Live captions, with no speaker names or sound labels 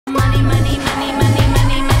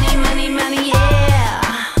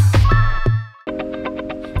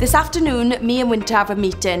This afternoon, me and Wynter have a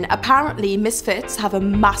meeting. Apparently, Misfits have a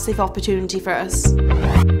massive opportunity for us.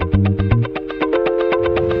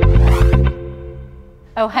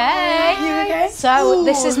 Oh, hey. You okay? So,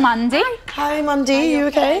 this is Mandy. Hi, Mandy. You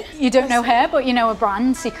okay? You don't know her, but you know a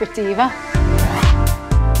brand, Secret Diva.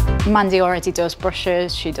 Mandy already does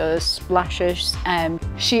brushes, she does splashes.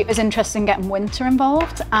 She is interested in getting Wynter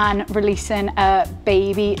involved and releasing a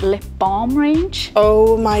baby lip balm range.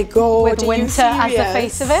 Oh my God, with Wynter as the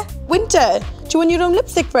face of it. Wynter, do you want your own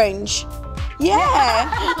lipstick range? Yeah.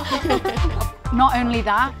 Not only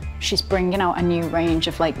that, she's bringing out a new range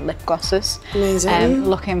of like lip glosses. Amazing.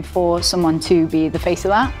 Looking for someone to be the face of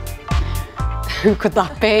that. Who could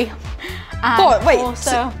that be? What? Wait,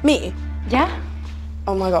 also, me? Yeah.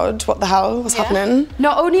 Oh my God, what the hell? What's happening?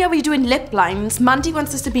 Not only are we doing lip lines, Mandy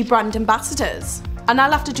wants us to be brand ambassadors. And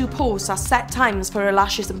I'll have to do posts at set times for her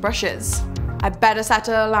lashes and brushes. I better set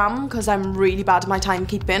an alarm because I'm really bad at my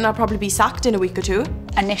timekeeping. I'll probably be sacked in a week or two.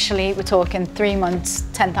 Initially, we're talking 3 months,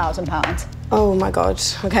 £10,000. Oh my God,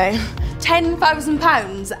 okay.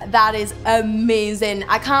 £10,000? That is amazing.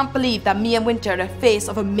 I can't believe that me and Wynter are the face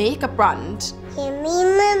of a makeup brand. Give me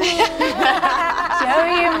money. Show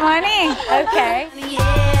you money. Okay.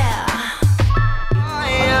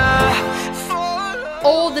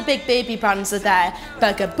 All the big baby brands are there.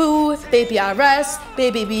 Bugaboo, Baby RS,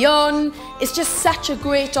 Baby Beyond. It's just such a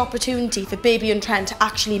great opportunity for Baby on Trend to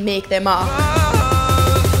actually make their mark.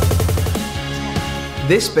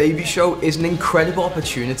 This baby show is an incredible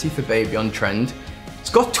opportunity for Baby on Trend. It's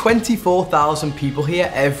got 24,000 people here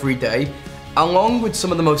every day, along with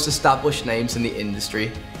some of the most established names in the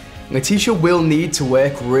industry. Lateysha will need to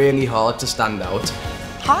work really hard to stand out.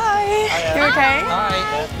 Hi. You okay?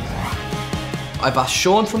 Hi. I've asked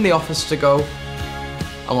Sean from the office to go,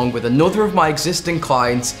 along with another of my existing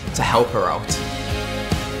clients to help her out.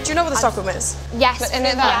 Do you know what the stockroom is? Yes, In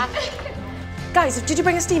it there. Guys, did you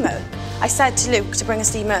bring a steamer? I said to Luke to bring a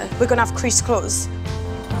steamer. We're gonna have creased clothes.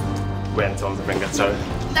 Went on to bring it, sorry.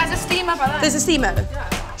 There's a steamer, brother. There's a steamer.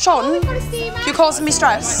 Sean, you're causing me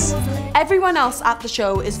stress. Everyone else at the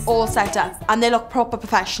show is all set up and they look proper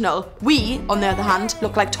professional. We, on the other hand,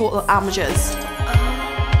 look like total amateurs.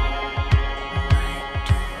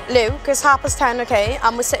 Luke, it's 10:30, okay,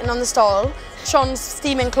 and we're sitting on the stall. Sean's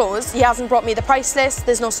steaming clothes. He hasn't brought me the price list.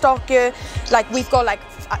 There's no stock here. Like, we've got like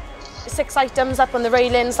 6 items up on the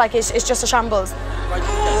railings. Like, it's just a shambles.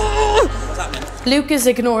 Luke is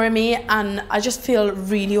ignoring me and I just feel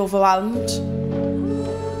really overwhelmed.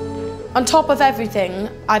 On top of everything,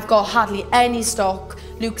 I've got hardly any stock.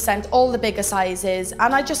 Luke sent all the bigger sizes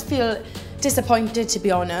and I just feel disappointed, to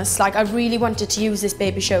be honest. Like, I really wanted to use this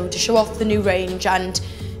baby show to show off the new range and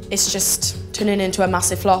it's just turning into a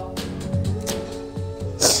massive flop.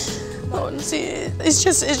 Honestly, it's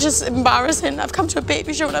just embarrassing. I've come to a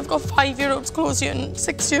baby show and I've got 5-year-olds clothes here and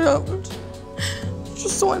 6-year-old. I'm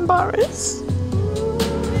just so embarrassed.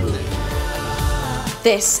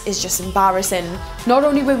 This is just embarrassing. Not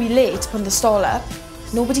only were we late putting the stall up,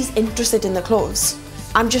 nobody's interested in the clothes.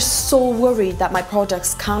 I'm just so worried that my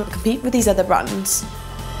products can't compete with these other brands.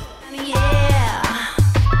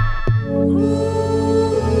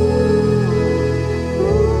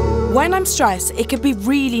 When I'm stressed, it could be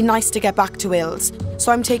really nice to get back to Wales.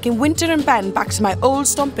 So I'm taking Wynter and Ben back to my old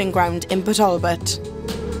stomping ground in Port Talbot.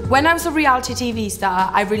 When I was a reality TV star,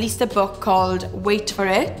 I released a book called Wait For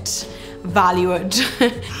It, Valued.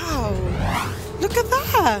 Wow, look at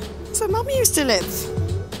that. So Mummy used to live.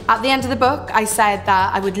 At the end of the book, I said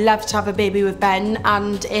that I would love to have a baby with Ben,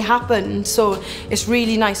 and it happened. So it's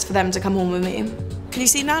really nice for them to come home with me. Can you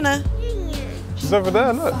see Nana? She's over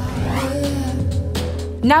there, look.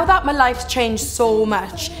 Now that my life's changed so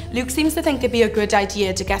much, Luke seems to think it'd be a good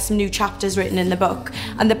idea to get some new chapters written in the book,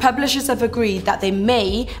 and the publishers have agreed that they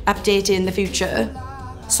may update it in the future.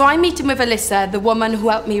 So I'm meeting with Alyssa, the woman who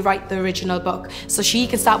helped me write the original book, so she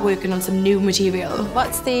can start working on some new material.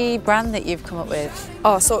 What's the brand that you've come up with?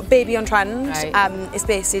 Oh, so Baby on Trend. Right. It's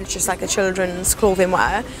basically just like a children's clothing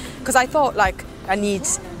wear. Because I thought, like, I need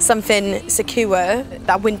something secure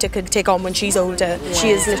that Wynter could take on when she's older. Yeah.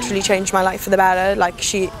 She has literally changed my life for the better. Like,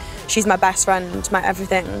 she's my best friend, my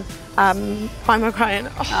everything. Why am I crying?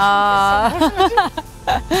 Oh,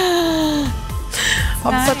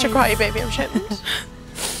 I'm such a crybaby, I'm ashamed.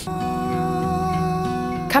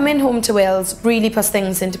 Coming home to Wales really puts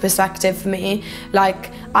things into perspective for me.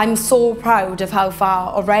 Like, I'm so proud of how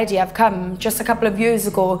far already I've come. Just a couple of years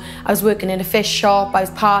ago, I was working in a fish shop, I was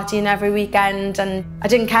partying every weekend, and I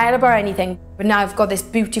didn't care about anything. But now I've got this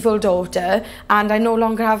beautiful daughter, and I no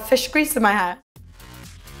longer have fish grease in my hair.